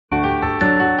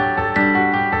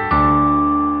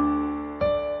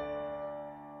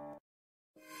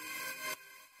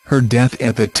Her death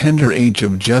at the tender age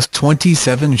of just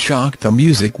 27 shocked the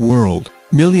music world,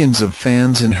 millions of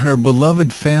fans and her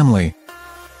beloved family.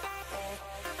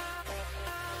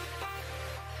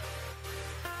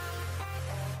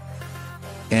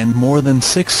 And more than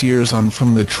 6 years on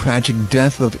from the tragic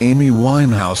death of Amy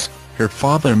Winehouse, her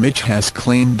father Mitch has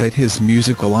claimed that his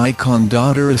musical icon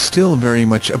daughter is still very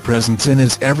much a presence in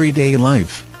his everyday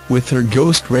life, with her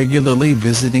ghost regularly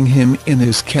visiting him in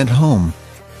his Kent home.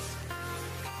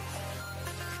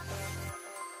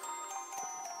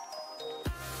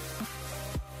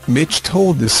 Mitch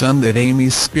told The Sun that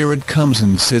Amy's spirit comes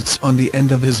and sits on the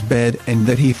end of his bed and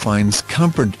that he finds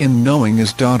comfort in knowing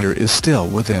his daughter is still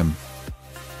with him.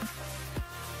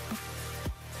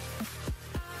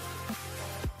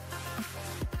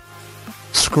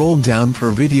 Scroll down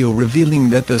for video revealing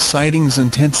that the sightings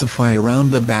intensify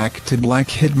around the Back to Black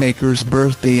hitmaker's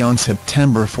birthday on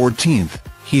September 14,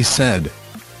 he said.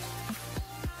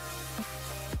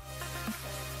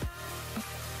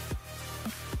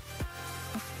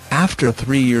 After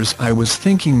 3 years I was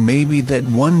thinking maybe that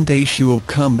one day she will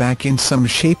come back in some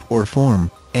shape or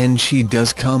form, and she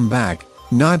does come back,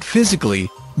 not physically,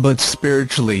 but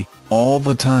spiritually, all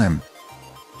the time.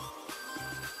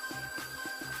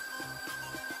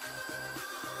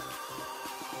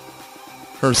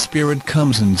 Her spirit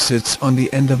comes and sits on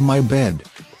the end of my bed.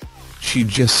 She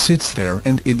just sits there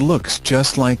and it looks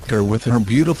just like her with her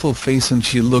beautiful face, and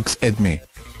she looks at me.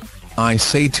 I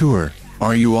say to her,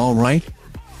 "Are you all right?"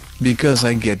 Because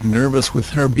I get nervous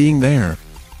with her being there.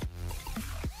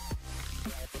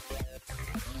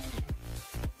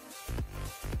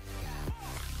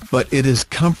 But it is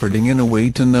comforting in a way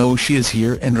to know she is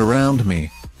here and around me.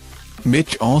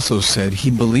 Mitch also said he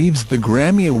believes the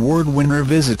Grammy Award winner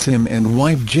visits him and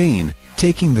wife Jane,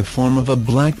 taking the form of a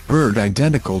black bird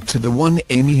identical to the one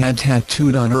Amy had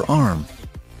tattooed on her arm.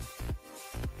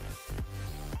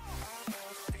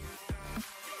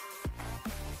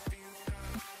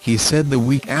 He said the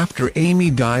week after Amy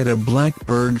died a black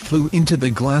bird flew into the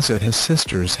glass at his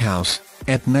sister's house,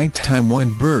 at night time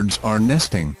when birds are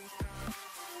nesting.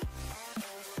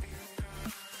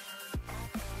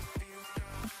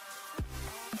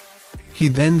 He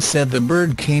then said the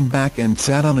bird came back and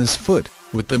sat on his foot,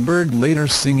 with the bird later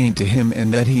singing to him,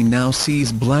 and that he now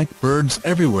sees black birds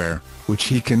everywhere, which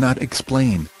he cannot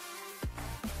explain.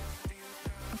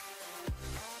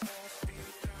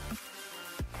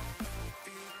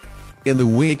 In the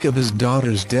wake of his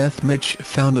daughter's death, Mitch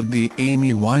founded the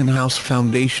Amy Winehouse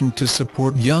Foundation to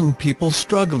support young people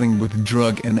struggling with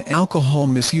drug and alcohol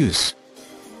misuse.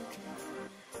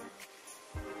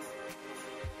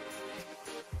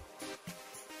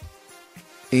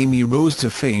 Amy rose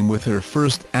to fame with her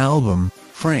first album,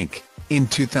 Frank, in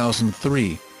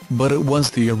 2003, but it was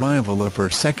the arrival of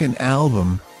her second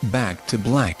album, Back to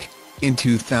Black, in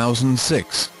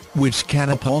 2006, which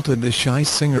catapulted the shy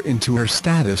singer into her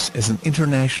status as an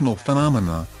international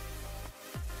phenomenon.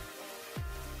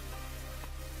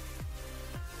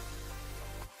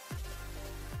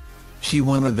 She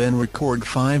won a then-record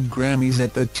 5 Grammys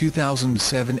at the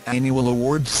 2007 annual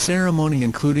awards ceremony,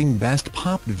 including Best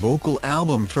Pop Vocal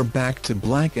Album for Back to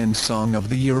Black and Song of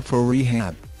the Year for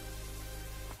Rehab.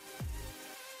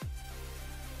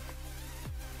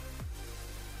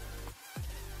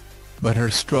 But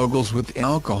her struggles with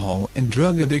alcohol and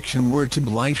drug addiction were to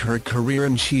blight her career,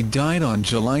 and she died on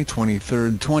July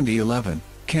 23, 2011,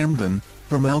 Camden,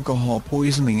 from alcohol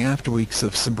poisoning after weeks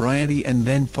of sobriety and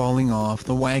then falling off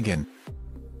the wagon.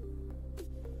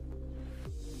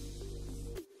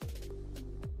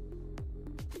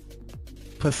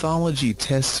 Pathology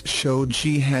tests showed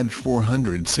she had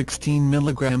 416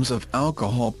 milligrams of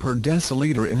alcohol per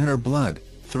deciliter in her blood.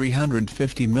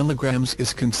 350 milligrams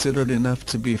is considered enough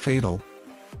to be fatal.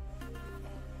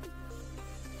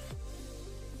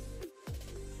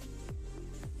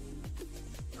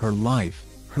 Her life,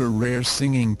 her rare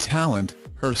singing talent,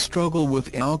 her struggle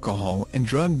with alcohol and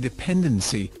drug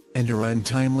dependency, and her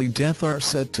untimely death are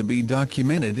set to be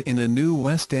documented in a new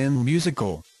West End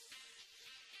musical.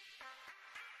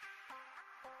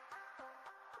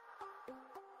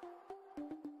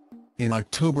 In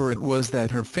October it was that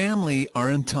her family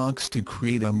are in talks to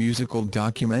create a musical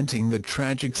documenting the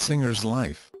tragic singer's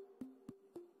life.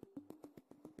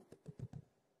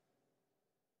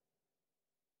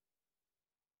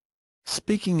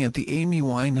 Speaking at the Amy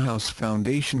Winehouse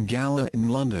Foundation Gala in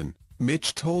London,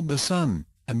 Mitch told The Sun,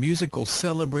 "A musical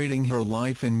celebrating her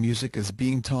life and music is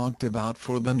being talked about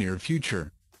for the near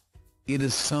future. It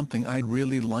is something I'd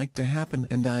really like to happen,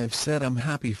 and I've said I'm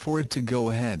happy for it to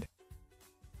go ahead."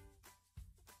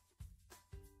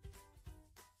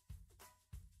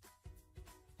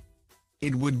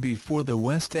 it would be for the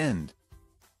West End.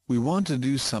 We want to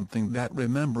do something that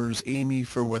remembers Amy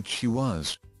for what she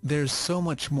was. There's so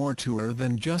much more to her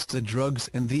than just the drugs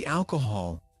and the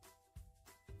alcohol.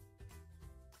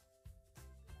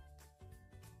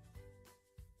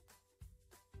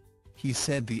 He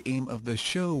said the aim of the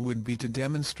show would be to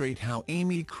demonstrate how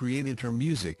Amy created her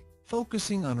music,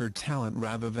 focusing on her talent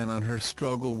rather than on her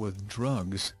struggle with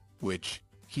drugs, which,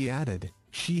 he added,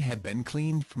 she had been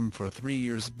clean from for 3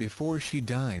 years before she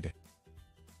died.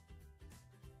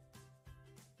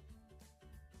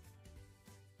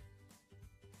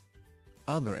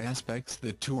 Other aspects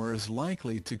the tour is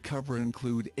likely to cover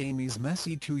include Amy's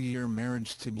messy 2-year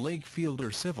marriage to Blake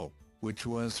Fielder Civil, which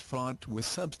was fraught with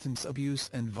substance abuse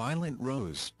and violent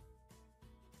rows.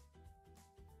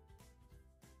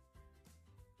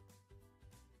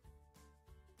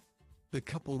 The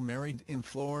couple married in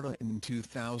Florida in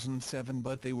 2007,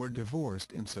 but they were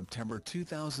divorced in September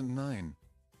 2009.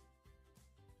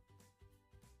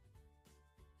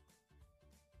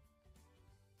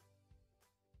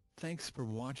 Thanks for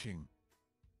watching.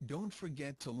 Don't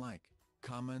forget to like,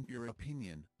 comment your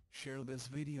opinion, share this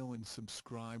video and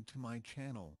subscribe to my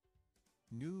channel.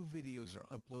 New videos are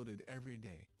uploaded every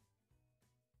day.